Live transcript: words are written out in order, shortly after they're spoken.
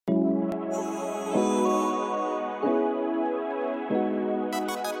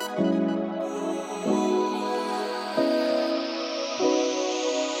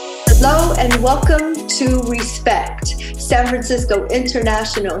and welcome to Respect, San Francisco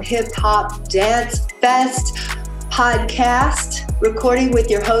International Hip Hop Dance Fest podcast, recording with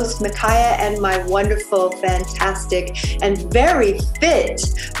your host, Micaiah, and my wonderful, fantastic, and very fit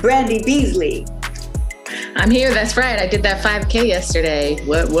Brandy Beasley. I'm here. That's right. I did that 5K yesterday.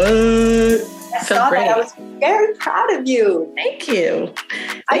 What? I saw that. I was very proud of you. Thank you.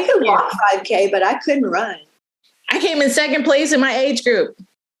 I could walk 5K, but I couldn't run. I came in second place in my age group.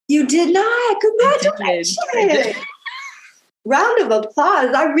 You did not. Congratulations. I did. Round of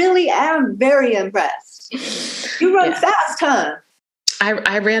applause. I really am very impressed. You run fast, huh?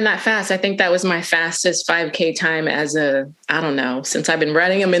 I ran that fast. I think that was my fastest 5K time since I've been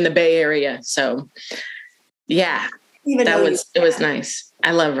running them in the Bay Area. So yeah, it was nice.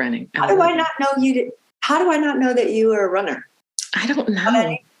 I love running. How do I not know that you were a runner? I don't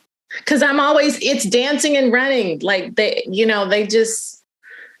know. Because it's dancing and running. Like they just,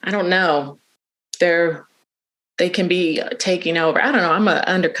 I don't know. They can be taking over. I don't know. I'm an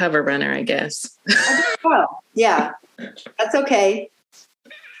undercover runner, I guess. Yeah, that's okay.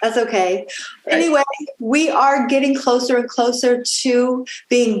 That's okay. Anyway, we are getting closer and closer to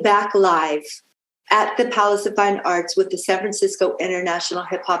being back live at the Palace of Fine Arts with the San Francisco International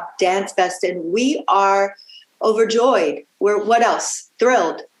Hip Hop Dance Fest. And we are overjoyed. What else?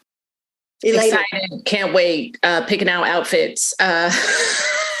 Thrilled. Elated. Excited. Can't wait. Picking out outfits.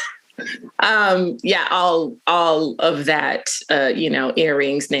 All of that,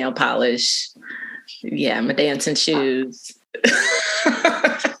 earrings, nail polish. Yeah, my dancing shoes.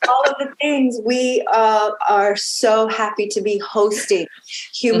 All of the things. We are so happy to be hosting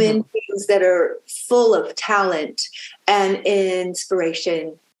human beings that are full of talent and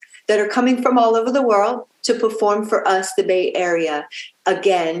inspiration that are coming from all over the world to perform for us, the Bay Area.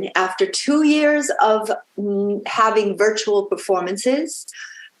 Again, after 2 years of having virtual performances,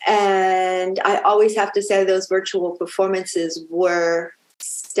 and I always have to say those virtual performances were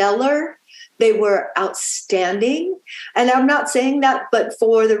stellar. They were outstanding. And I'm not saying that, but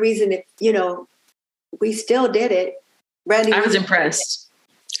for the reason, we still did it. Brandy, I was impressed.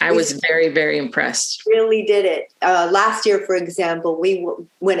 I was very, very impressed. Really did it. Last year, for example, we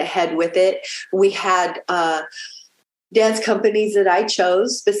went ahead with it. We had dance companies that I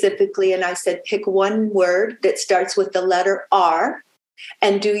chose specifically, and I said, pick one word that starts with the letter R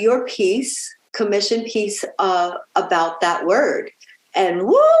and do your commission piece about that word. And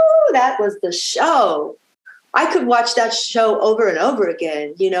woo, that was the show. I could watch that show over and over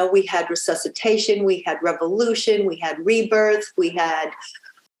again. We had Resuscitation, we had Revolution, we had Rebirth, we had,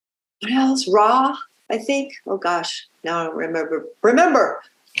 what else? Raw, I think. Oh gosh, now I don't remember.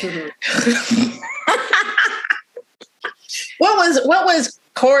 Mm-hmm. What was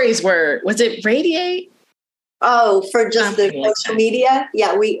Corey's word? Was it radiate? Oh, for just something the social media?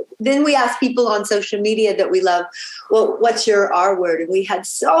 Yeah, we asked people on social media that we love, well, what's your R word? And we had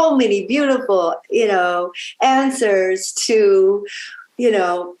so many beautiful, answers to,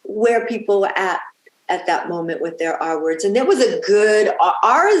 where people were at that moment with their R words. And it was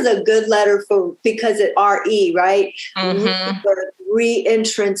R is a good letter because it RE, right? Mm-hmm.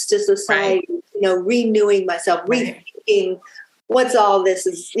 Re-entrance to society, right. Renewing myself, right. Rethinking what's all this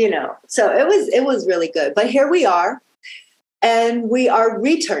is, so it was really good. But here we are, and we are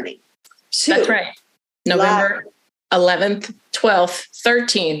returning to. That's right. November 11th, 12th,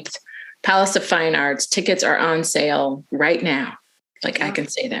 13th, Palace of Fine Arts. Tickets are on sale right now. I can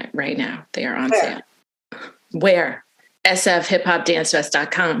say that right now. They are on sale. Where?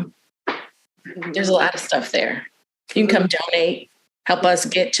 sfhiphopdancefest.com. There's a lot of stuff there. You can come donate, help us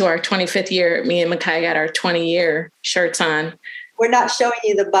get to our 25th year. Me and Micaiah got our 20-year shirts on. We're not showing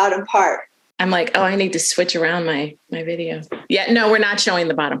you the bottom part. I'm like, I need to switch around my video. Yeah, no, we're not showing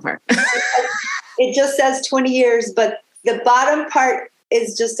the bottom part. It just says 20 years, but the bottom part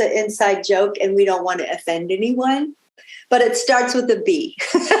is just an inside joke, and we don't want to offend anyone. But it starts with a B.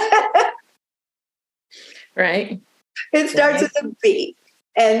 Right. It starts with a B.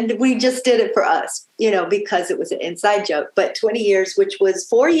 And we just did it for us, because it was an inside joke. But 20 years, which was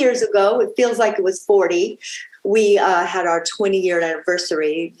 4 years ago, it feels like it was 40. We had our 20-year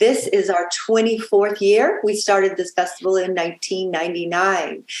anniversary. This is our 24th year. We started this festival in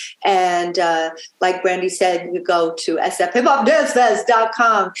 1999. And like Brandy said, you go to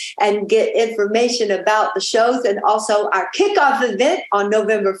sfhiphopdancefest.com and get information about the shows, and also our kickoff event on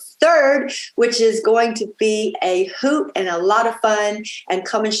November 3rd, which is going to be a hoot and a lot of fun. And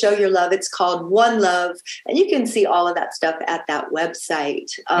come and show your love. It's called One Love. And you can see all of that stuff at that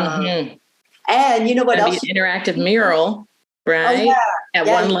website. And you know what else? An interactive mural, right? Oh, yeah. At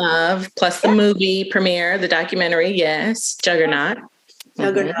One Love, plus the movie premiere, the documentary, yes, Juggernaut.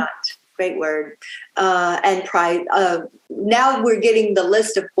 Juggernaut. great word. And prize. Now we're getting the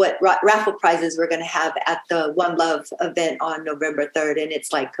list of what raffle prizes we're going to have at the One Love event on November 3rd. And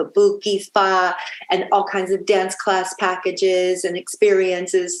it's like kabuki spa and all kinds of dance class packages and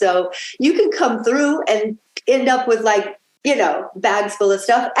experiences. So you can come through and end up with like, bags full of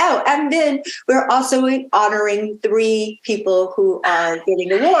stuff. Oh, and then we're also honoring 3 people who are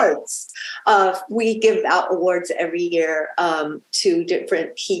getting awards. We give out awards every year to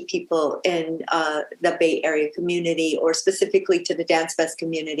different key people in the Bay Area community, or specifically to the Dance Fest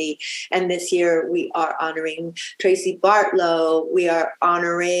community. And this year we are honoring Tracy Bartlow. We are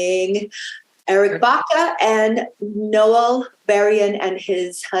honoring Eric Baca and Noel Berrien and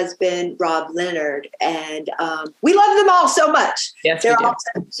his husband, Rob Leonard. And we love them all so much. Yes, they're all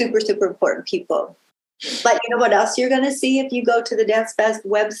super, super important people. But you know what else you're going to see if you go to the Dance Fest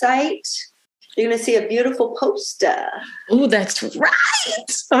website? You're going to see a beautiful poster. Oh, that's right.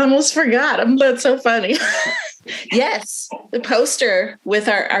 I almost forgot. That's so funny. Yes, the poster with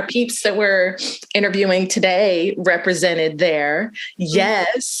our peeps that we're interviewing today represented there.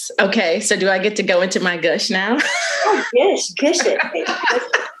 Yes. Okay, so do I get to go into my gush now? Oh, gush it.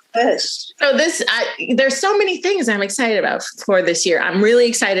 Gush. So there's so many things I'm excited about for this year. I'm really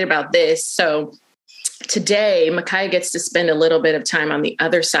excited about this. So today, Micaiah gets to spend a little bit of time on the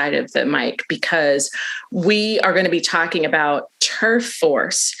other side of the mic, because we are going to be talking about Turf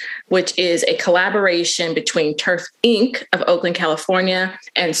Force, which is a collaboration between Turf Inc. of Oakland, California,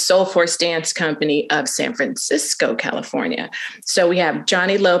 and Soul Force Dance Company of San Francisco, California. So we have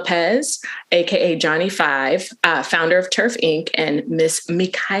Johnny Lopez, aka Johnny Five, founder of Turf Inc., and Miss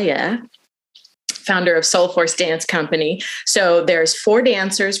Micaiah, founder of Soul Force Dance Company. So there's 4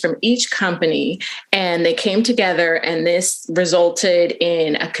 dancers from each company, and they came together, and this resulted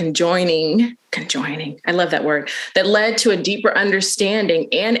in a conjoining, I love that word, that led to a deeper understanding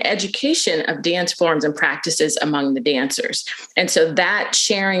and education of dance forms and practices among the dancers. And so that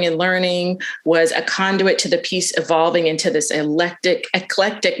sharing and learning was a conduit to the piece evolving into this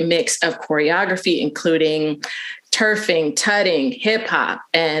eclectic mix of choreography, including turfing, tutting, hip hop,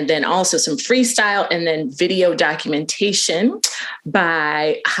 and then also some freestyle, and then video documentation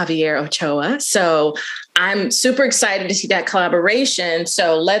by Javier Ochoa. So I'm super excited to see that collaboration.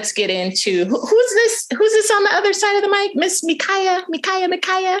 So let's get into who's this on the other side of the mic? Miss Micaiah.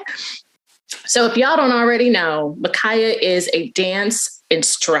 So if y'all don't already know, Micaiah is a dance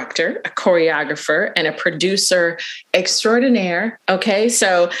instructor, a choreographer, and a producer extraordinaire. Okay,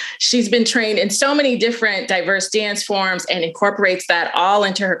 so she's been trained in so many different diverse dance forms and incorporates that all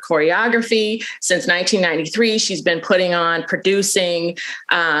into her choreography. Since 1993, she's been putting on, producing,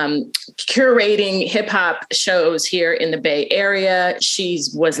 curating hip hop shows here in the Bay Area. She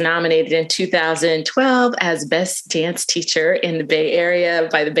was nominated in 2012 as Best Dance Teacher in the Bay Area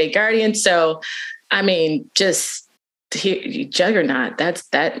by the Bay Guardian. So, I mean, just juggernaut.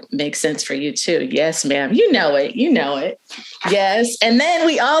 That makes sense for you too. Yes, ma'am. You know it. Yes. And then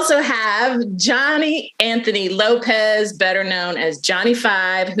we also have Johnny Anthony Lopez, better known as Johnny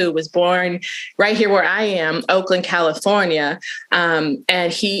Five, who was born right here where I am, Oakland, California.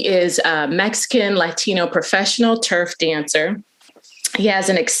 And he is a Mexican Latino professional turf dancer. He has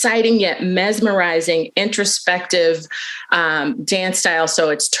an exciting yet mesmerizing, introspective dance style. So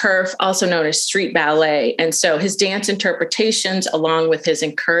it's turf, also known as street ballet. And so his dance interpretations, along with his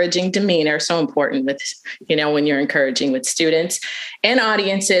encouraging demeanor, so important with, when you're encouraging with students and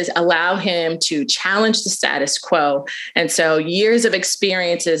audiences, allow him to challenge the status quo. And so years of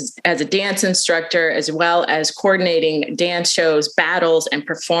experiences as a dance instructor, as well as coordinating dance shows, battles, and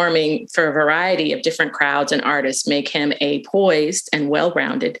performing for a variety of different crowds and artists make him a poised and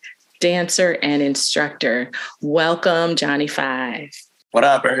well-rounded dancer and instructor. Welcome, Johnny Five. What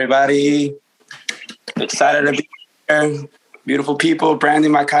up, everybody? Excited to be here. Beautiful people. Brandy,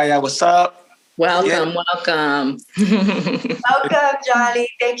 Micaiah, what's up? Welcome. Welcome, Johnny.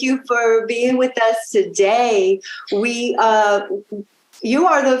 Thank you for being with us today. You are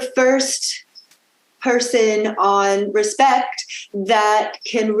the first person on Respect that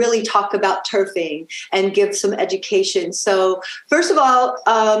can really talk about turfing and give some education. So first of all,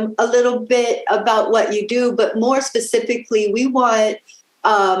 a little bit about what you do, but more specifically, we want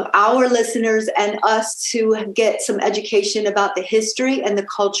our listeners and us to get some education about the history and the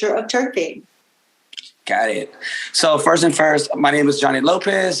culture of turfing. Got it. So first, my name is Johnny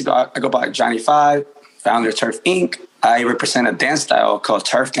Lopez. I go by Johnny Five, founder of Turf Inc. I represent a dance style called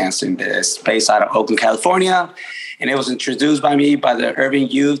turf dancing that's based out of Oakland, California. And it was introduced by me by the urban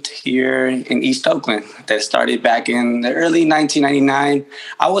youth here in East Oakland that started back in the early 1999.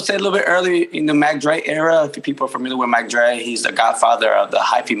 I would say a little bit early in the Mac Dre era. If people are familiar with Mac Dre, he's the godfather of the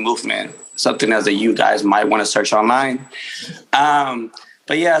hyphy movement, something that you guys might want to search online.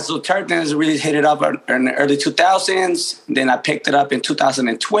 But yeah, so Turf Dance really hit it up in the early 2000s. Then I picked it up in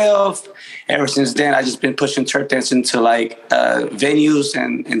 2012. Ever since then, I just been pushing Turf Dance into like venues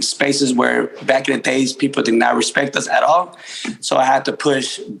and spaces where back in the days, people did not respect us at all. So I had to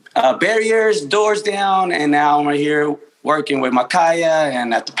push barriers, doors down, and now I'm right here working with Makaya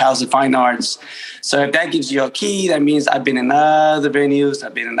and at the Palace of Fine Arts. So if that gives you a key, that means I've been in other venues,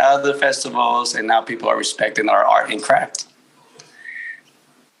 I've been in other festivals, and now people are respecting our art and craft.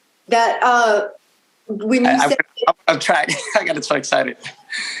 That when you said, I'm trying. I got so excited.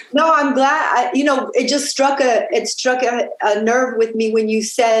 No, I'm glad. It just struck a nerve with me when you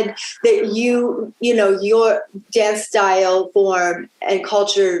said that your dance style, form, and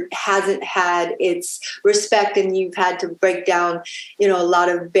culture hasn't had its respect, and you've had to break down, a lot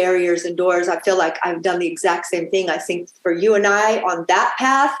of barriers and doors. I feel like I've done the exact same thing. I think for you and I on that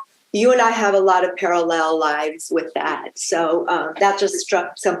path, you and I have a lot of parallel lives with that. So that just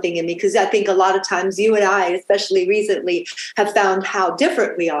struck something in me, because I think a lot of times you and I, especially recently, have found how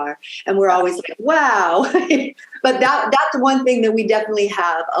different we are. And we're always like, wow. But that's one thing that we definitely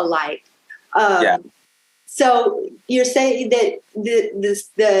have alike. So you're saying that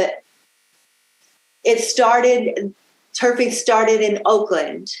turfing started in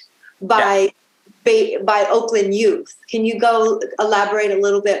Oakland by Oakland youth. Can you go elaborate a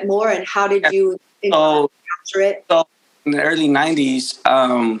little bit more, and how did you capture it? So in the early 90s,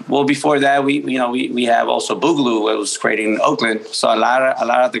 before that, we have also Boogaloo. It was created in Oakland. So a lot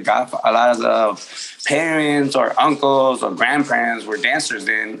of the parents or uncles or grandparents were dancers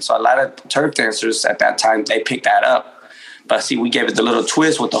then. So a lot of turf dancers at that time, they picked that up. But see, we gave it the little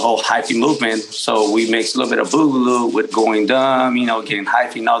twist with the whole hyphy movement. So we mixed a little bit of Boogaloo with going dumb, getting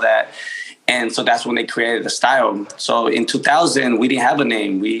hyphy, all that. And so that's when they created the style. So in 2000, we didn't have a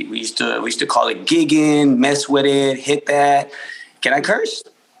name. We used to call it gigging, mess with it, hit that. Can I curse?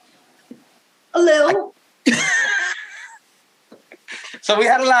 A little. So we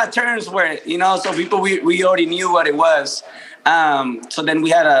had a lot of terms where, so people, we already knew what it was. So then we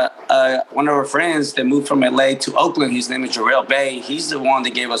had one of our friends that moved from LA to Oakland. His name is Jarrell Bay. He's the one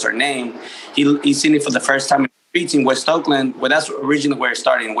that gave us our name. He's seen it for the first time in West Oakland. Well, that's originally where it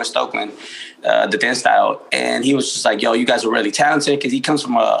started, in West Oakland, the dance style. And he was just like, yo, you guys are really talented, because he comes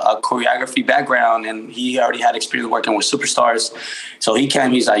from a choreography background, and he already had experience working with superstars. So he's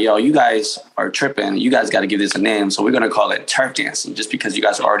like, yo, you guys are tripping. You guys got to give this a name. So we're going to call it turf dancing, just because you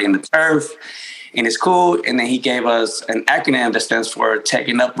guys are already in the turf. And it's cool. And then he gave us an acronym that stands for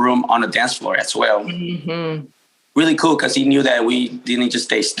taking up room on the dance floor as well. Mm-hmm. Really cool, because he knew that we didn't just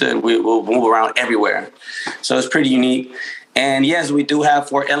stay stood. We will move around everywhere. So it's pretty unique. And yes, we do have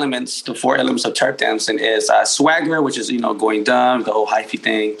 4 elements. The 4 elements of turf dancing is swagger, which is, going dumb, the whole hyphy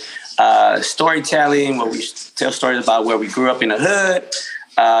thing. Storytelling, where we tell stories about where we grew up in the hood.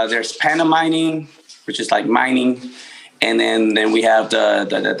 There's pantomiming, which is like mining. And then we have the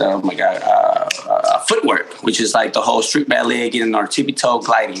footwork, which is like the whole street ballet, getting our tippy-toe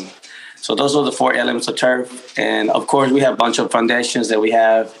gliding. So those are the 4 elements of turf. And of course, we have a bunch of foundations that we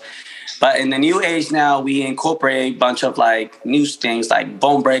have. But in the new age now, we incorporate a bunch of like new things like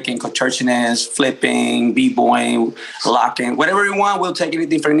bone breaking, contortionist, flipping, b-boying, locking, whatever we want. We'll take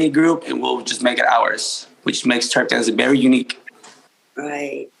anything from any group and we'll just make it ours, which makes turf dance very unique.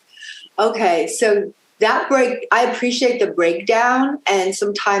 Right. Okay. So I appreciate the breakdown. And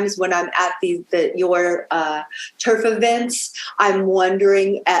sometimes when I'm at your turf events, I'm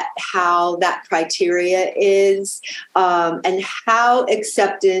wondering at how that criteria is, and how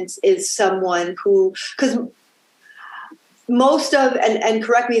acceptance is someone who, because most of, and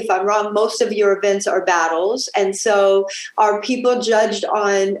correct me if I'm wrong, most of your events are battles. And so are people judged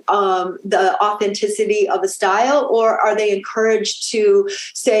on the authenticity of a style, or are they encouraged to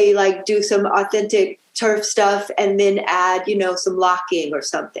say, like, do some authentic turf stuff and then add, some locking or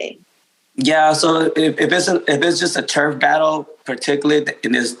something? Yeah, so if it's just a turf battle, particularly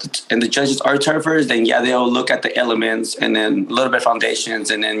and the judges are turfers, then yeah, they'll look at the elements and then a little bit of foundations,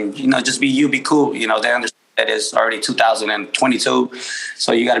 and then just be cool. They understand that it's already 2022,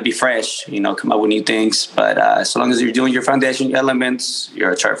 so you got to be fresh. Come up with new things. But as long as you're doing your foundation elements,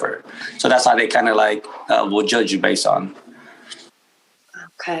 you're a turfer. So that's how they kind of will judge you based on.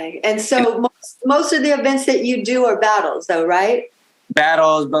 Okay, and so most of the events that you do are battles, though, right?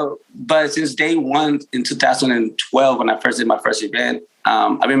 Battles, but since day one in 2012, when I first did my first event,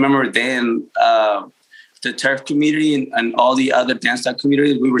 I remember then the turf community and all the other dance style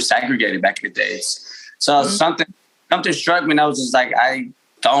communities, we were segregated back in the days. So something struck me, and I was just like, I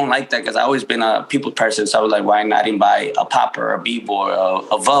don't like that, because I've always been a people person. So I was like, why not invite a popper, a b-boy,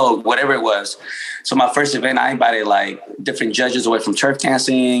 a Vogue, whatever it was. So my first event, I invited like different judges away from turf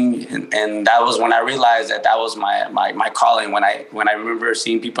dancing, and that was when I realized that was my calling. When I remember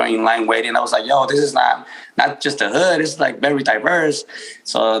seeing people in line waiting, I was like, yo, this is not just a hood. It's like very diverse.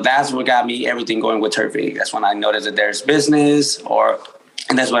 So that's what got me everything going with turfing. That's when I noticed that there's business,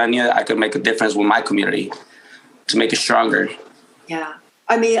 and that's when I knew that I could make a difference with my community to make it stronger. Yeah.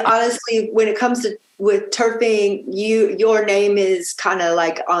 I mean, honestly, when it comes to with turfing, your name is kind of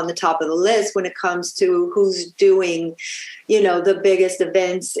like on the top of the list when it comes to who's doing, the biggest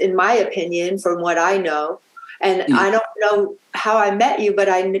events, in my opinion, from what I know. And I don't know how I met you, but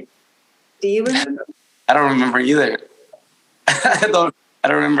do you remember? I don't remember either. I don't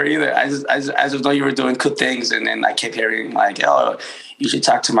remember either. I just know you were doing good things, and then I kept hearing like, "Oh, you should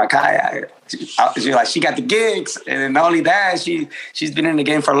talk to Makaya." She got the gigs, and then not only that, she's been in the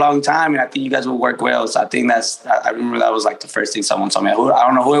game for a long time, and I think you guys will work well. So I think I remember that was like the first thing someone told me. I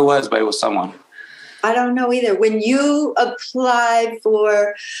don't know who it was, but it was someone. I don't know either. When you applied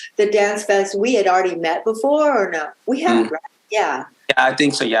for the Dance Fest, we had already met before, or no? We haven't, right? Yeah. Yeah, I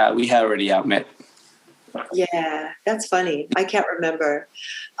think so. Yeah, we had already met. Yeah, that's funny. I can't remember.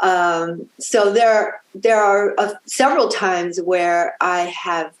 So there are several times where I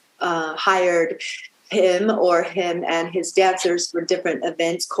have hired him and his dancers for different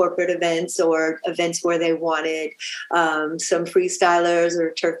events, corporate events, or events where they wanted some freestylers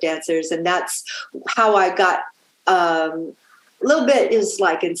or turf dancers. And that's how I got a little bit is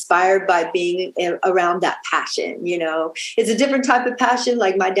like inspired by being around that passion. It's a different type of passion.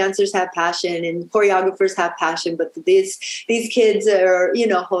 Like my dancers have passion and choreographers have passion, but these kids are,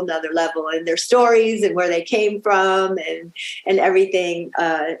 a whole nother level, and their stories and where they came from and everything,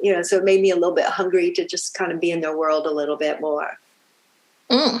 so it made me a little bit hungry to just kind of be in their world a little bit more.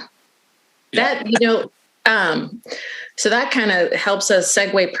 So that kind of helps us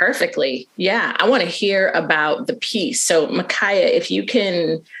segue perfectly. Yeah, I want to hear about the piece. So Makaya, if you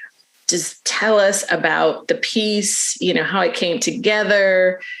can just tell us about the piece, how it came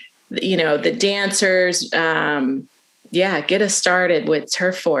together, the dancers. Get us started with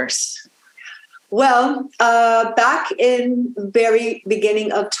Turf Force. Well, back in very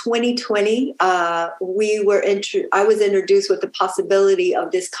beginning of 2020, I was introduced with the possibility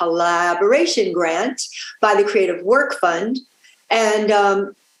of this collaboration grant by the Creative Work Fund. And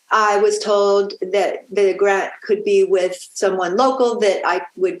I was told that the grant could be with someone local that I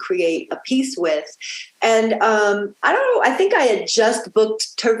would create a piece with. And I don't know, I think I had just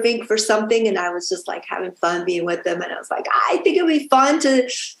booked Turf Inc. for something, and I was just like having fun being with them. And I was like, I think it'd be fun to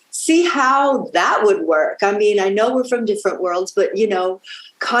see how that would work. I mean, I know we're from different worlds, but,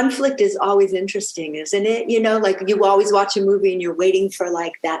 conflict is always interesting, isn't it? Like you always watch a movie and you're waiting for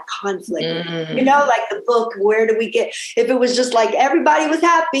like that conflict, like the book, where do we get, if it was just like everybody was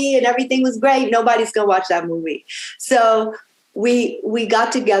happy and everything was great, nobody's going to watch that movie. So we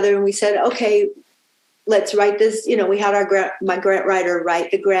got together and we said, okay, let's write this. We had my grant writer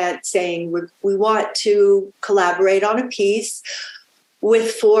write the grant saying we want to collaborate on a piece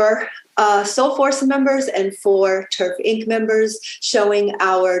with 4 Soul Force members and 4 Turf Inc. members, showing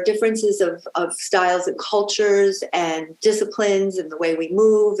our differences of styles and cultures and disciplines and the way we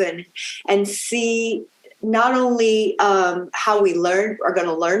move, and see not only how we are going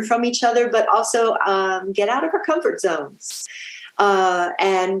to learn from each other, but also get out of our comfort zones.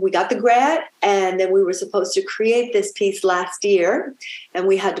 And we got the grant, and then we were supposed to create this piece last year, and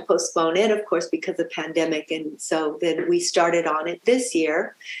we had to postpone it, of course, because of pandemic. And so then we started on it this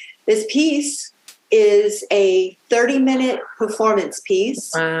year. This piece is a 30-minute performance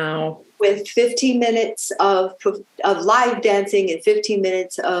piece. Wow. With 15 minutes of live dancing and 15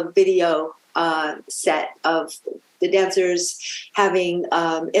 minutes of video set of the dancers having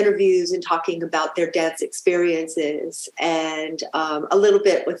interviews and talking about their dance experiences, and a little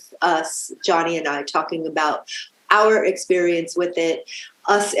bit with us, Johnny and I, talking about our experience with it,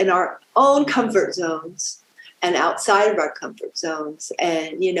 us in our own comfort zones and outside of our comfort zones.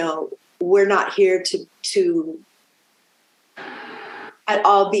 And, we're not here to at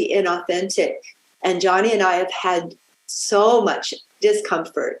all be inauthentic. And Johnny and I have had so much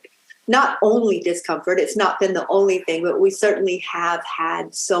discomfort. Not only discomfort, it's not been the only thing, but we certainly have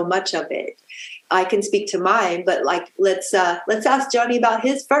had so much of it. I can speak to mine, but let's ask Johnny about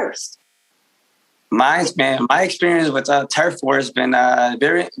his first. My experience with Turf Force has been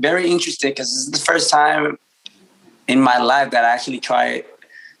very, very interesting, because this is the first time in my life that I actually tried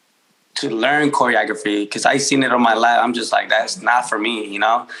learn choreography because I seen it on my lap. I'm just like, that's not for me, you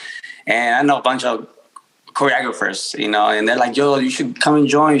know. And I know a bunch of choreographers, you know, and they're like, yo, you should come and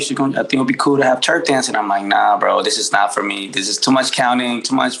join. You should come. I think it'd be cool to have Turk dance. And I'm like, nah, bro, this is not for me. This is too much counting,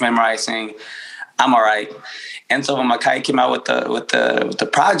 too much memorizing. I'm all right. And so when Makai came out with the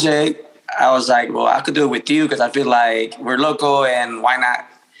project, I was like, well, I could do it with you because I feel like we're local and why not?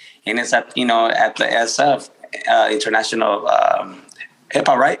 And it's at the SF International Hip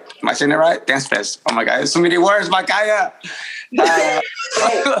Hop, right? Am I saying it right? Dance Fest. Oh my God, there's so many words, Makaya.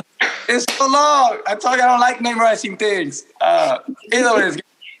 It's so long. I told you I don't like memorizing things. Either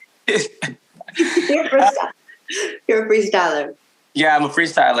You're a freestyler. Yeah, I'm a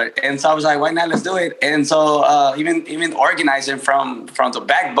freestyler, and so I was like, "Why not? Let's do it." And so even organizing from the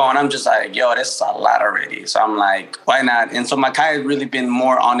backbone, I'm just like, "Yo, that's a lot already." So I'm like, "Why not?" And so Makai has really been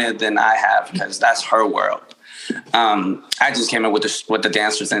more on it than I have because that's her world. I just came in with the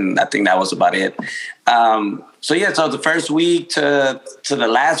dancers, and I think that was about it. So the first week to the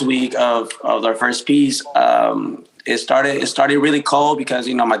last week of our first piece, it started really cold because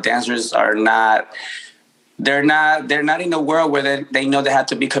my dancers are not. They're not in a world where they know they have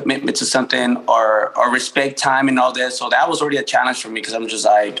to be commitment to something or respect time and all this. So that was already a challenge for me because I'm just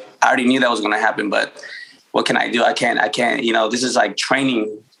like, I already knew that was going to happen, but what can I do? I can't, this is like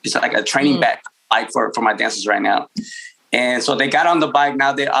training. It's like a training back for my dancers right now. And so they got on the bike.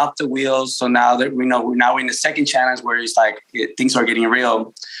 Now they're off the wheels. So now that we're in the second challenge where it's like things are getting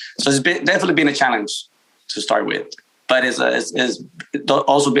real. So it's definitely been a challenge to start with. But it's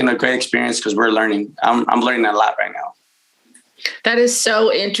also been a great experience because we're learning. I'm learning a lot right now. That is so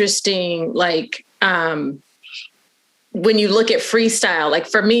interesting. Like when you look at freestyle, like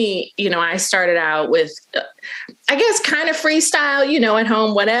for me, I started out with, I guess, kind of freestyle, at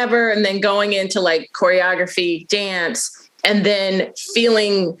home, whatever. And then going into like choreography, dance, and then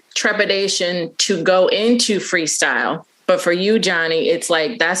feeling trepidation to go into freestyle. But for you, Johnny, it's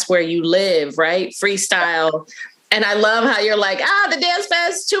like, that's where you live, right? Freestyle. And I love how you're like, the dance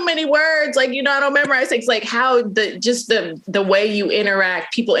fest, too many words. Like, I don't memorize things. Like how the way you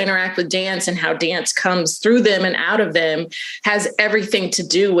people interact with dance and how dance comes through them and out of them has everything to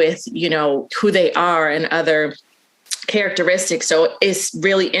do with, who they are and other characteristics. So it's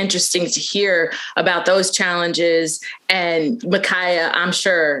really interesting to hear about those challenges. And Makaya, I'm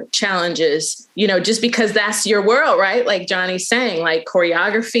sure, challenges, just because that's your world, right? Like Johnny's saying, like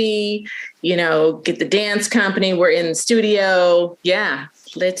choreography, get the dance company. We're in the studio. Yeah.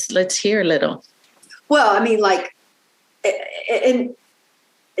 Let's hear a little. Well, I mean, like, and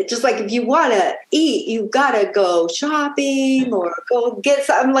just like if you want to eat, you've got to go shopping or go get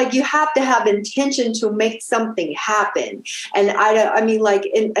something. Like you have to have intention to make something happen. And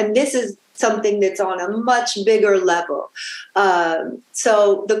and this is something that's on a much bigger level.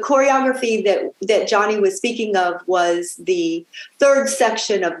 So the choreography that Johnny was speaking of was the third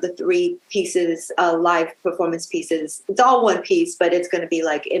section of the 3 pieces, live performance pieces. It's all one piece, but it's going to be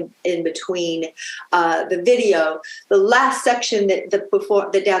like in between the video. The last section that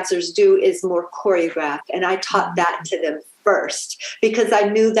the dancers do is more choreographed, and I taught that to them first because I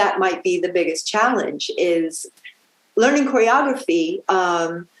knew that might be the biggest challenge is learning choreography.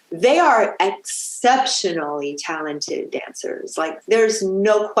 They are exceptionally talented dancers. Like there's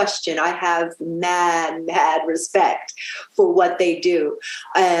no question. I have mad respect for what they do.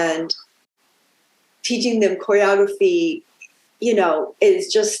 And teaching them choreography, is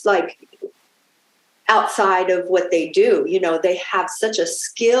just like outside of what they do. They have such a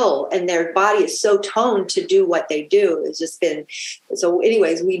skill and their body is so toned to do what they do. It's just been, so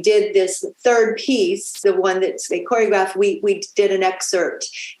anyways, we did this third piece, the one that they choreographed. We did an excerpt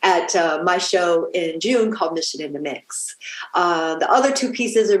at my show in June called Mission in the Mix. The other 2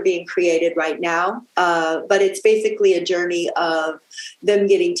 pieces are being created right now, but it's basically a journey of them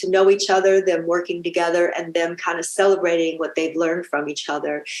getting to know each other, them working together, and them kind of celebrating what they've learned from each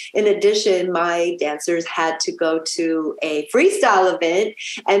other. In addition, my dancers had to go to a freestyle event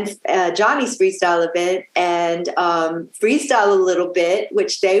and Johnny's freestyle event and freestyle a little bit,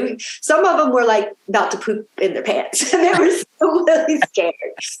 which some of them were like about to poop in their pants. They were so really scared.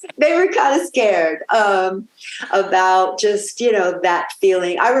 They were kind of scared about just, that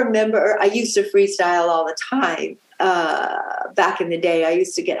feeling. I remember I used to freestyle all the time. Back in the day, I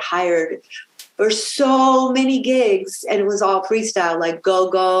used to get hired for so many gigs and it was all freestyle, like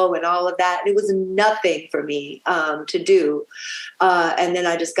go and all of that. And it was nothing for me to do. And then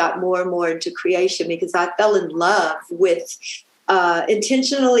I just got more and more into creation because I fell in love with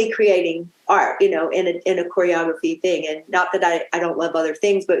intentionally creating art, in a choreography thing. And not that I don't love other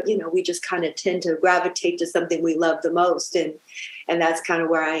things, but, we just kind of tend to gravitate to something we love the most. And and that's kind of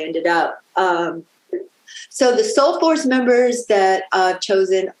where I ended up. So the Soul Force members that I've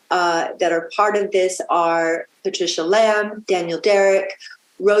chosen that are part of this are Patricia Lamb, Daniel Derrick,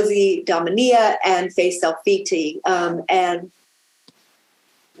 Rosie Dominia, and Faye Selfiti. And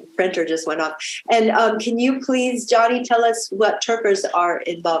printer just went off. And can you please, Johnny, tell us what turfers are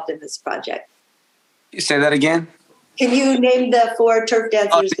involved in this project? You say that again? Can you name the 4 turf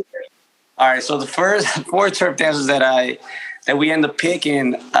dancers? All right. So the first 4 turf dancers that we end up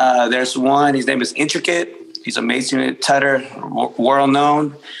picking, there's one. His name is Intricate. He's a Mason Tutter, world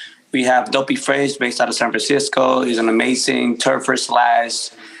known. We have Dopey Fresh, based out of San Francisco. He's an amazing turfer slash.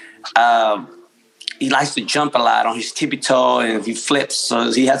 He likes to jump a lot on his tippy toe and he flips.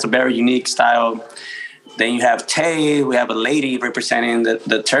 So he has a very unique style. Then you have Tay. We have a lady representing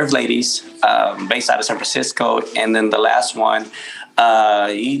the turf ladies, based out of San Francisco. And then the last one,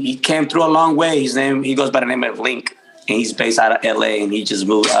 he came through a long way. He goes by the name of Link, and he's based out of LA, and he just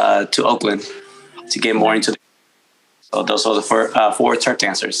moved to Oakland to get more into. So those are the 4 turf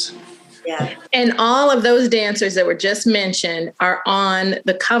dancers. Yeah. And all of those dancers that were just mentioned are on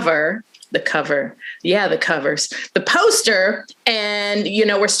the cover. The covers, the poster. And,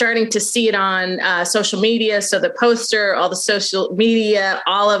 we're starting to see it on social media. So the poster, all the social media,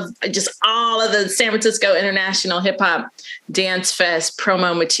 all of the San Francisco International Hip Hop Dance Fest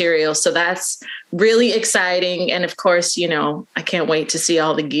promo material. So that's really exciting. And of course, I can't wait to see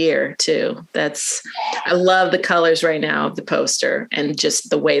all the gear too. I love the colors right now of the poster and just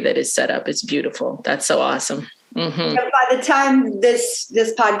the way that it's set up. It's beautiful. That's so awesome. Mm-hmm. By the time this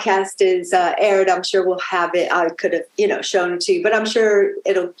podcast is aired, I'm sure we'll have it. I could have, shown it to you, but I'm sure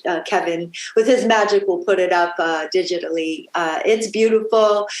it'll. Kevin, with his magic, will put it up digitally. It's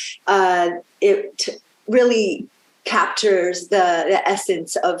beautiful. It really captures the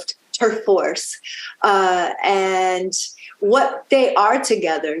essence of Turf Force and what they are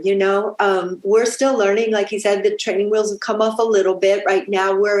together. We're still learning. Like he said, the training wheels have come off a little bit. Right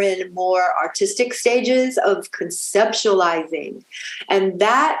now we're in more artistic stages of conceptualizing, and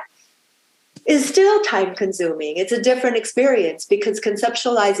that is still time consuming. It's a different experience because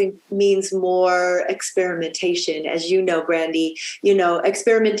conceptualizing means more experimentation. As you know, Brandy,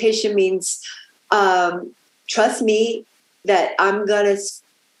 experimentation means trust me that I'm going to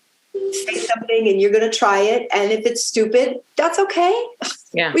say something and you're going to try it. And if it's stupid, that's okay.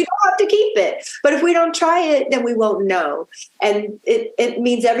 Yeah. We don't have to keep it. But if we don't try it, then we won't know. And it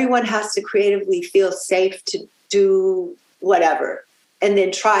means everyone has to creatively feel safe to do whatever and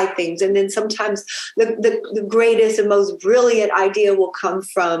then try things. And then sometimes the greatest and most brilliant idea will come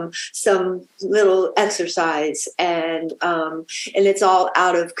from some little exercise. And it's all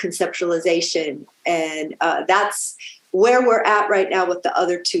out of conceptualization. And that's where we're at right now with the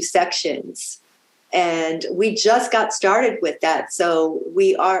other 2 sections. And we just got started with that. So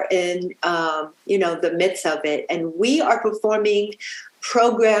we are in, the midst of it. And we are performing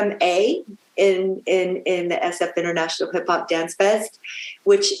Program A in the SF International Hip Hop Dance Fest,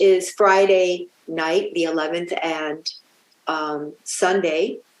 which is Friday night, the 11th, and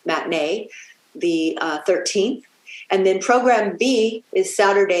Sunday matinee, the 13th. And then Program B is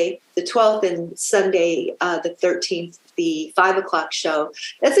Saturday, the 12th, and Sunday, the 13th, the 5:00 show.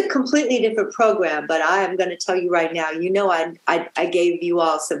 That's a completely different program, but I am going to tell you right now, I gave you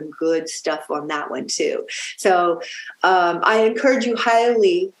all some good stuff on that one too. So I encourage you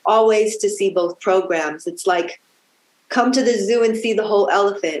highly always to see both programs. It's like come to the zoo and see the whole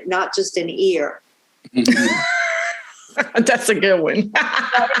elephant, not just an ear. That's a good one.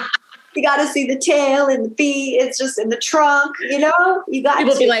 You got to see the tail and the feet. It's just in the trunk, you got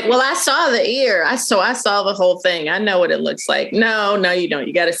people be like, well, I saw the ear. I saw the whole thing. I know what it looks like. No, you don't.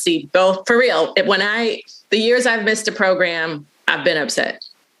 You got to see both for real. The years I've missed a program, I've been upset.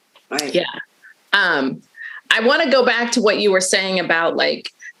 Right. Yeah. I want to go back to what you were saying about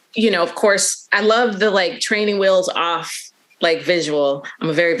of course I love the training wheels off, visual.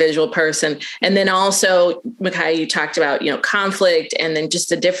 I'm a very visual person. And then also, Mikaya, you talked about, conflict and then just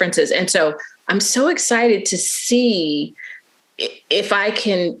the differences. And so I'm so excited to see if I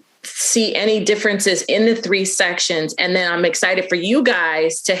can see any differences in the 3 sections. And then I'm excited for you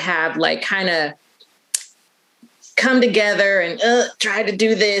guys to have kind of come together and try to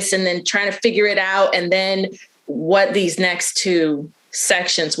do this and then trying to figure it out. And then what these next 2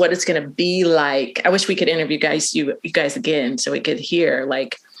 sections, what it's going to be like. I wish we could interview you guys again so we could hear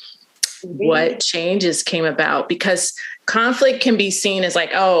what changes came about, because conflict can be seen as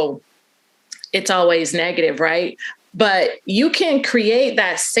it's always negative, right? But you can create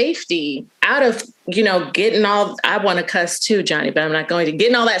that safety out of, getting I want to cuss too, Johnny, but I'm not going to,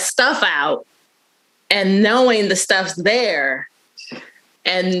 getting all that stuff out and knowing the stuff's there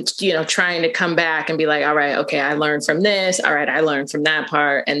and, trying to come back and be like, all right, okay, I learned from this. All right, I learned from that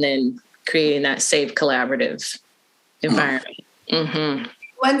part. And then creating that safe collaborative environment. Mm-hmm.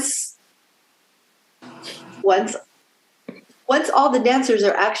 Once all the dancers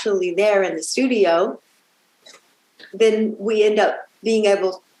are actually there in the studio, then we end up being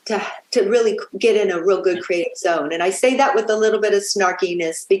able to really get in a real good creative zone. And I say that with a little bit of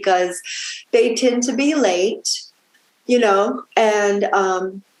snarkiness because they tend to be late, and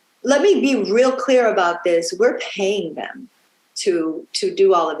let me be real clear about this. We're paying them to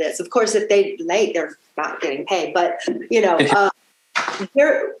do all of this. Of course, if they're late, they're not getting paid, but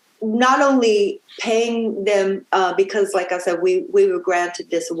they're not only paying them because, like I said, we were granted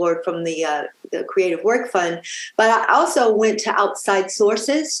this award from the Creative Work Fund, but I also went to outside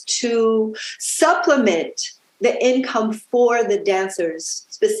sources to supplement the income for the dancers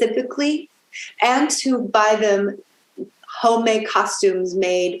specifically, and to buy them homemade costumes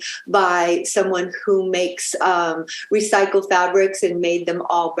made by someone who makes recycled fabrics and made them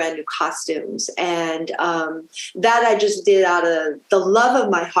all brand new costumes. And that I just did out of the love of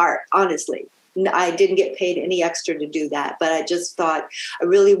my heart, honestly. I didn't get paid any extra to do that, but I just thought I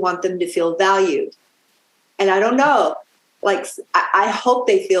really want them to feel valued. And I don't know, I hope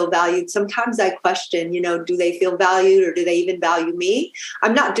they feel valued. Sometimes I question, do they feel valued or do they even value me?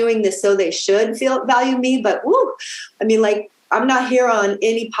 I'm not doing this so they should value me, but I'm not here on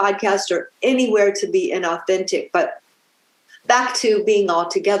any podcast or anywhere to be inauthentic, but back to being all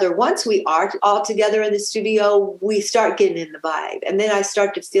together. Once we are all together in the studio, we start getting in the vibe. And then I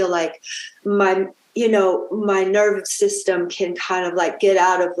start to feel like my nervous system can kind of get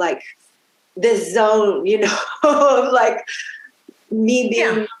out of this zone, of me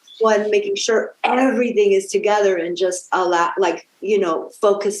being one, making sure everything is together and just allow,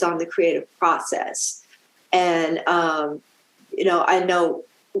 focus on the creative process. And, I know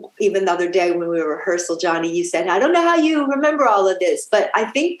even the other day when we were rehearsal, Johnny, you said, I don't know how you remember all of this, but I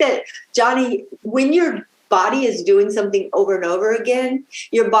think that, Johnny, when your body is doing something over and over again,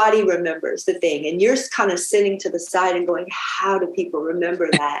 your body remembers the thing. And you're kind of sitting to the side and going, how do people remember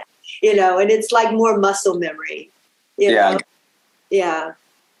that? And it's like more muscle memory. Yeah. Yeah.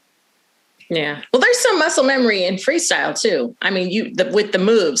 Well, there's some muscle memory in freestyle too. I mean, with the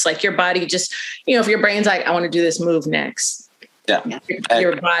moves, your body just, if your brain's like, I want to do this move next. Yeah.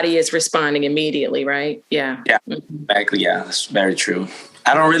 Your body is responding immediately, right? Yeah. Yeah. Exactly. Yeah. That's very true.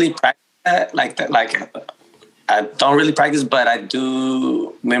 I don't really practice that like that. I don't really practice, but I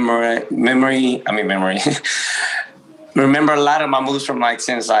do memory. Remember a lot of my moves from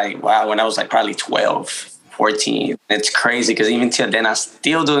since when I was probably 12, 14. It's crazy because even till then I'm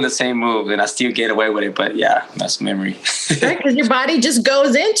still doing the same move and I still get away with it. But yeah, that's memory. Right, because your body just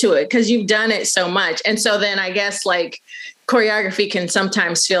goes into it because you've done it so much. And so then I guess choreography can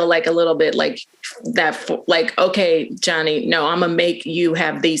sometimes feel a little bit okay, Johnny, no, I'm gonna make you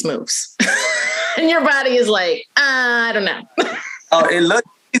have these moves. And your body is I don't know. Oh, it looks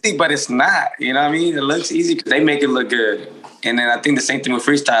easy, but it's not. You know what I mean? It looks easy because they make it look good. And then I think the same thing with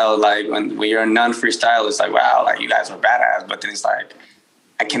freestyle. When you're a non-freestyle, it's wow, you guys are badass. But then it's I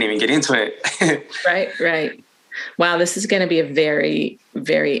can't even get into it. Right. Wow, this is going to be a very,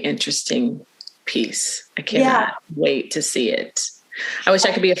 very interesting piece. I cannot wait to see it. I wish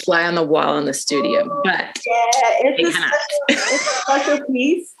I could be a fly on the wall in the studio, but it's a special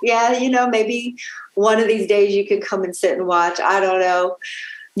piece. Yeah, maybe one of these days you could come and sit and watch. I don't know.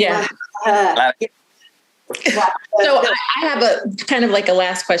 Yeah. So I have a kind of a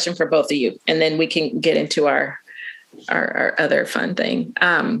last question for both of you, and then we can get into our other fun thing.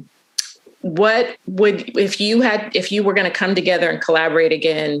 What would, if you were going to come together and collaborate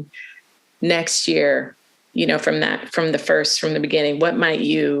again next year, from the beginning, what might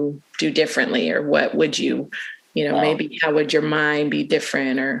you do differently, or what would you, maybe how would your mind be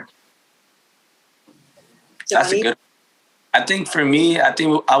different? Or that's a good. I think for me, I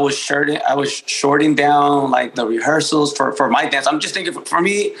was shorting down like the rehearsals for my dance. I'm just thinking for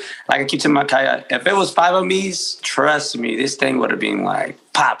me, like I keep telling Makaya, if it was 5 of me, trust me, this thing would have been like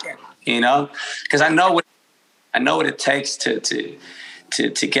popping, you know, because I know what it takes to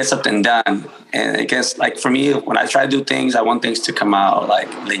get something done. And I guess like for me, when I try to do things, I want things to come out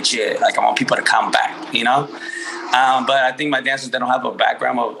like legit. Like I want people to come back, you know. But I think my dancers, they don't have a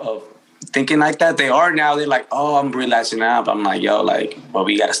background of thinking like that. They are now. They're like, oh, I'm realizing now. But I'm like, yo, like, well,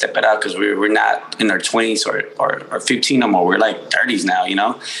 we got to step it up because we're not in our 20s or 15 no more. We're like 30s now, you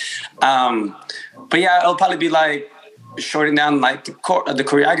know. But yeah, it'll probably be like shorting down like the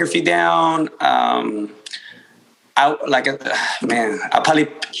choreography down. I'll probably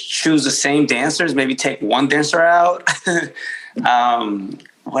choose the same dancers. Maybe take one dancer out.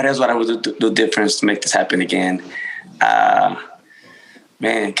 What else would I do different to make this happen again?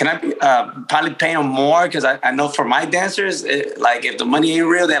 Man, can I be probably pay them more? Because I know for my dancers, like if the money ain't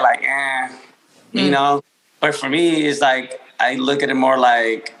real, they're like, you know. But for me, it's like I look at it more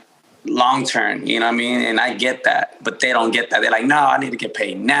like long term, you know what I mean? And I get that, but they don't get that. They're like, no, I need to get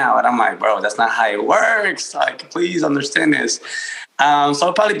paid now. And I'm like, bro, that's not how it works. Like, please understand this. So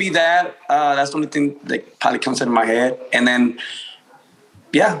it'll probably be that. That's the only thing that probably comes into my head. And then,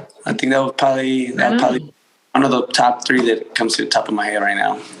 yeah, I think that would probably one of the top three that comes to the top of my head right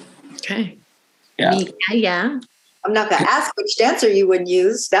now. Okay. Yeah. Yeah. I'm not going to ask which dancer you would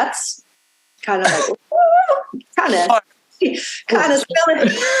use. That's kind of like, kind of spilling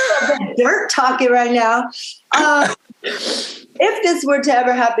dirt talking right now. If this were to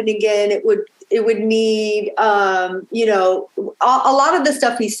ever happen again, it would need, you know, a lot of the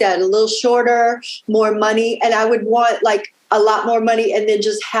stuff he said, a little shorter, more money. And I would want like a lot more money and then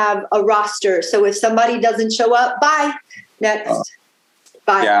just have a roster. So if somebody doesn't show up, bye, next,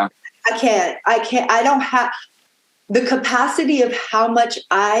 bye. Yeah. I don't have the capacity of how much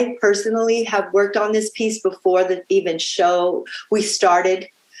I personally have worked on this piece before the even show we started.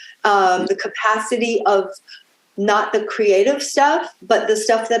 The capacity of not the creative stuff, but the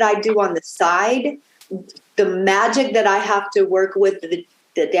stuff that I do on the side, the magic that I have to work with the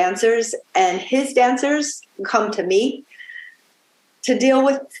dancers, and his dancers come to me to deal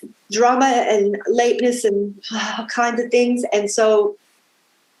with drama and lateness and all kinds of things. And so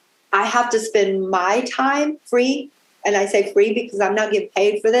I have to spend my time free, and I say free because I'm not getting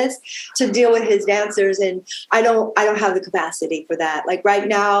paid for this, to deal with his dancers. And I don't have the capacity for that. Like right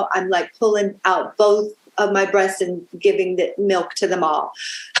now, I'm like pulling out both of my breasts and giving the milk to them all.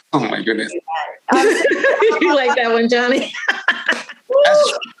 Oh my goodness. You like that one, Johnny?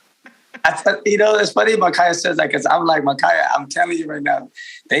 You know, it's funny Makaya says that, because I'm like, Makaya, I'm telling you right now,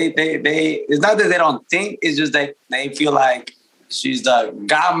 they it's not that they don't think, it's just that they feel like she's the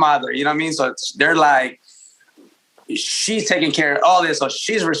godmother, you know what I mean? So they're like, she's taking care of all this, so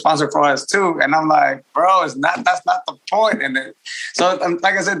she's responsible for us too. And I'm like, bro, that's not the point. And then, so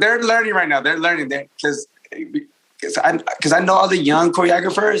like I said, they're learning right now. They're learning that because I know all the young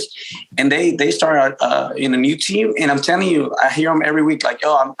choreographers, and they start in a new team. And I'm telling you, I hear them every week, like,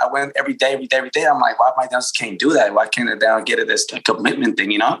 yo, I went every day. I'm like, why my dancers can't do that? Why can't they don't get it this commitment thing,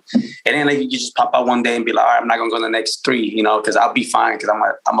 you know? And then like you just pop out one day and be like, all right, I'm not gonna go to the next 3, you know, because I'll be fine because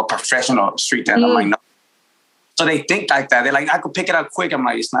I'm a professional street dancer. I'm like, no. So they think like that. They're like, I could pick it up quick. I'm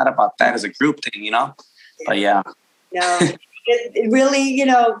like, it's not about that. It's a group thing, you know? But yeah. No, it really, you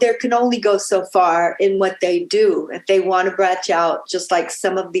know, there can only go so far in what they do. If they want to branch out, just like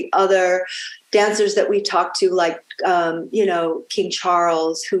some of the other dancers that we talked to, like, you know, King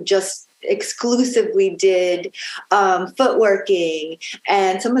Charles, who just exclusively did footworking,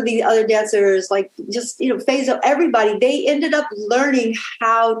 and some of the other dancers, like just, you know, Faisal, everybody, they ended up learning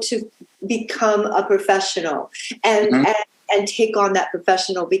how to become a professional and take on that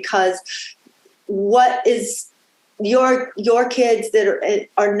professional, because what is your kids that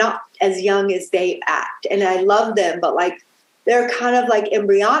are not as young as they act, and I love them, but like they're kind of like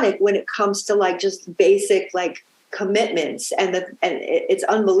embryonic when it comes to like just basic like commitments, and it's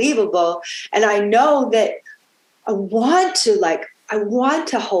unbelievable. And I know that I want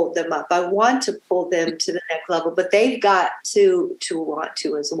to hold them up. I want to pull them to the next level, but they've got to want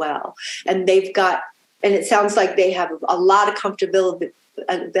to as well. And and it sounds like they have a lot of comfortability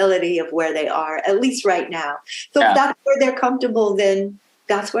of where they are, at least right now. So if that's where they're comfortable, then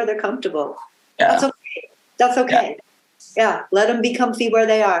that's where they're comfortable. Yeah. That's okay. Yeah. Let them be comfy where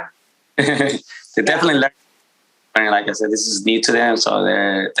they are. They definitely learn. Like I said, this is new to them. So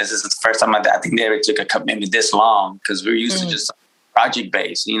this is the first time I think they ever took a commitment this long, because we're used to just project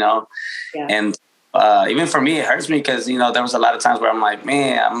based, you know? Yeah. And even for me, it hurts me because, you know, there was a lot of times where I'm like,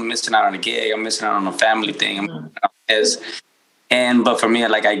 man, I'm missing out on a gig. I'm missing out on a family thing. I'm missing out on this. But for me,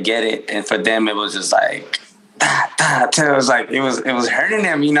 like, I get it. And for them, it was just like, it was like, it was hurting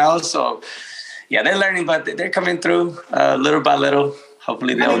them, you know? So yeah, they're learning, but they're coming through little by little.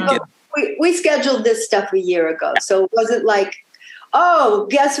 Hopefully they'll get. We scheduled this stuff a year ago. So it wasn't like, oh,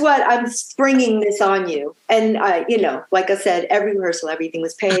 guess what? I'm springing this on you. And you know, like I said, every rehearsal, everything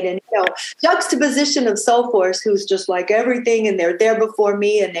was paid. And, you know, juxtaposition of Soul Force, who's just like everything, and they're there before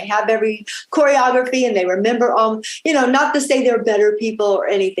me, and they have every choreography, and they remember, you know, not to say they're better people or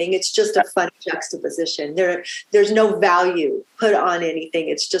anything. It's just a funny juxtaposition. There's no value put on anything.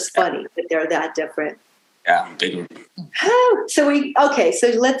 It's just funny that they're that different. Yeah, big. So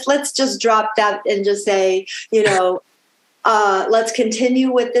let's just drop that and just say, you know, let's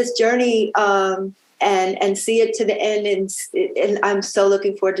continue with this journey, and see it to the end. And I'm so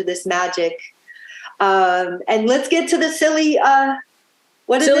looking forward to this magic. And let's get to the silly,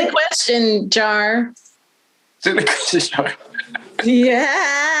 silly question jar. Silly question jar.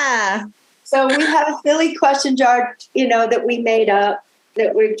 Yeah. So we have a silly question jar, that we made up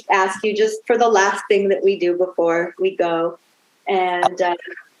that we ask you just for the last thing that we do before we go. And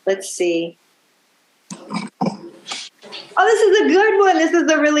let's see. Oh, this is a good one. This is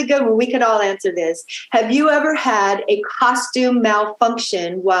a really good one. We can all answer this. Have you ever had a costume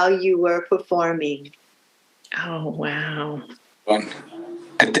malfunction while you were performing? Oh, wow.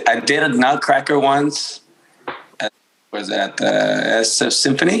 I did a Nutcracker once. Was at the SF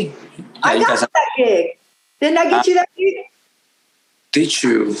Symphony. I got that gig. Didn't I get you that gig? Did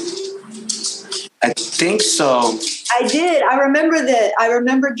you? I think so. I did. I remember that. I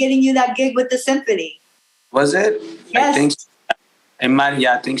remember getting you that gig with the symphony. Was it? Yes. I think so. It might.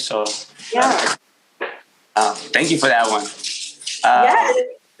 Yeah, I think so. Yeah. Thank you for that one. Yes.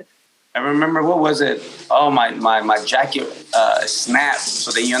 I remember, what was it? Oh, my jacket snapped, so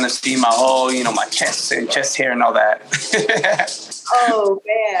then you understand my whole, my chest hair and all that. Oh,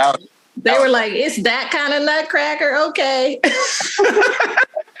 man. They were like, it's that kind of Nutcracker? Okay.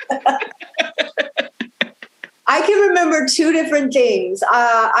 I can remember two different things.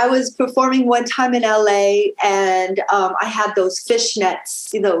 I was performing one time in LA, and I had those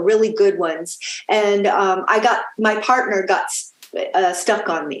fishnets, really good ones. And my partner got stuck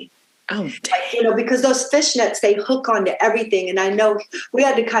on me. Oh, dang. Because those fishnets, they hook onto everything. And I know we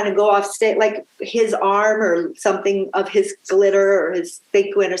had to kind of go off stage, like his arm or something of his glitter or his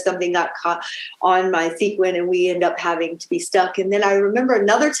sequin or something got caught on my sequin, and we end up having to be stuck. And then I remember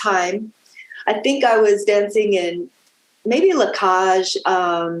another time, I think I was dancing in maybe La Cage.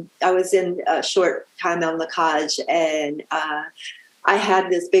 I was in a short time on La Cage, and I had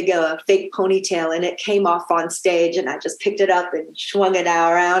this big fake ponytail, and it came off on stage, and I just picked it up and swung it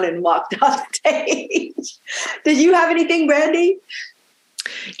around and walked off stage. Did you have anything, Brandy?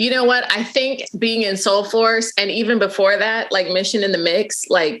 You know what? I think being in Soul Force, and even before that, like Mission in the Mix,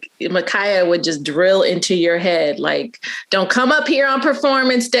 like Micaiah would just drill into your head, like, don't come up here on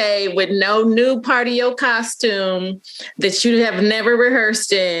performance day with no new Partio costume that you have never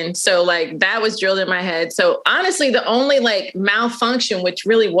rehearsed in. So like that was drilled in my head. So honestly, the only like malfunction, which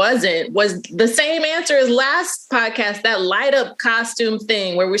really was the same answer as last podcast, that light up costume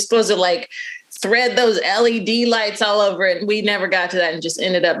thing where we're supposed to like thread those LED lights all over it. We never got to that and just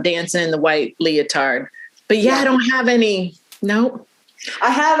ended up dancing in the white leotard. But yeah, I don't have any. Nope. I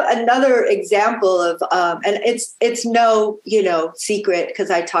have another example of, and it's no, secret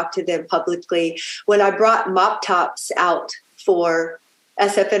because I talked to them publicly. When I brought Mop Tops out for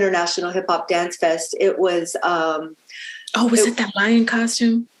SF International Hip Hop Dance Fest, it was. Was it that lion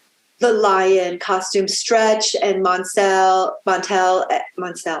costume? The lion costume, Stretch and Moncel,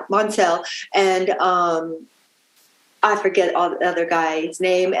 and I forget all the other guy's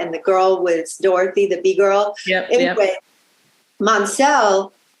name, and the girl was Dorothy, the B girl. Anyway,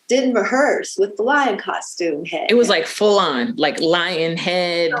 Moncel didn't reherse with the lion costume head. It was like full on, like lion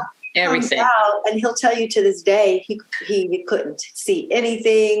head, everything. And he'll tell you to this day, he couldn't see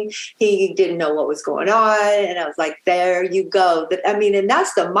anything. He didn't know what was going on. And I was like, there you go. And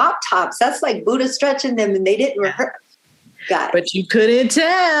that's the Mop Tops. That's like Buddha stretching them, and they didn't rehearse. But you couldn't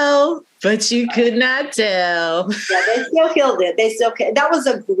tell. But you could not tell. Yeah, they still killed it. That was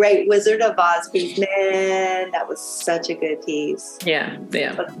a great Wizard of Oz piece. Man, that was such a good piece. Yeah.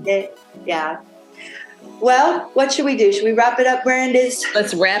 Yeah. Well, what should we do? Should we wrap it up, Brandis?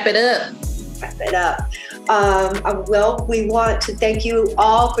 Let's wrap it up. Well, we want to thank you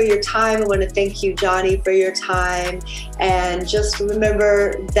all for your time. I want to thank you, Johnny, for your time. And just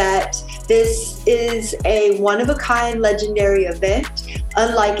remember that this is a one-of-a-kind legendary event,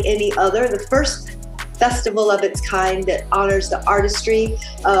 unlike any other. The first festival of its kind that honors the artistry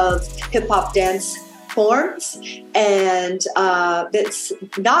of hip-hop dance forms. And it's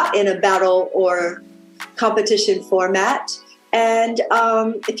not in a battle or competition format. And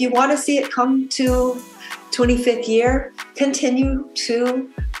if you want to see it come to 25th year, continue to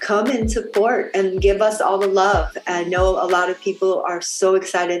come and support and give us all the love. I know a lot of people are so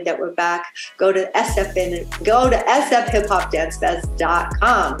excited that we're back. Go to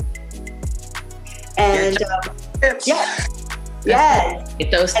sfhiphopdancefest.com. And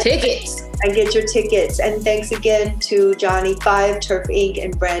get those tickets. And get your tickets. And thanks again to Johnny Five, Turf Inc.,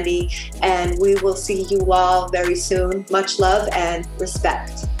 and Brandy. And we will see you all very soon. Much love and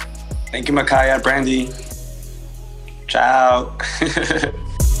respect. Thank you, Micaiah, Brandy. Ciao.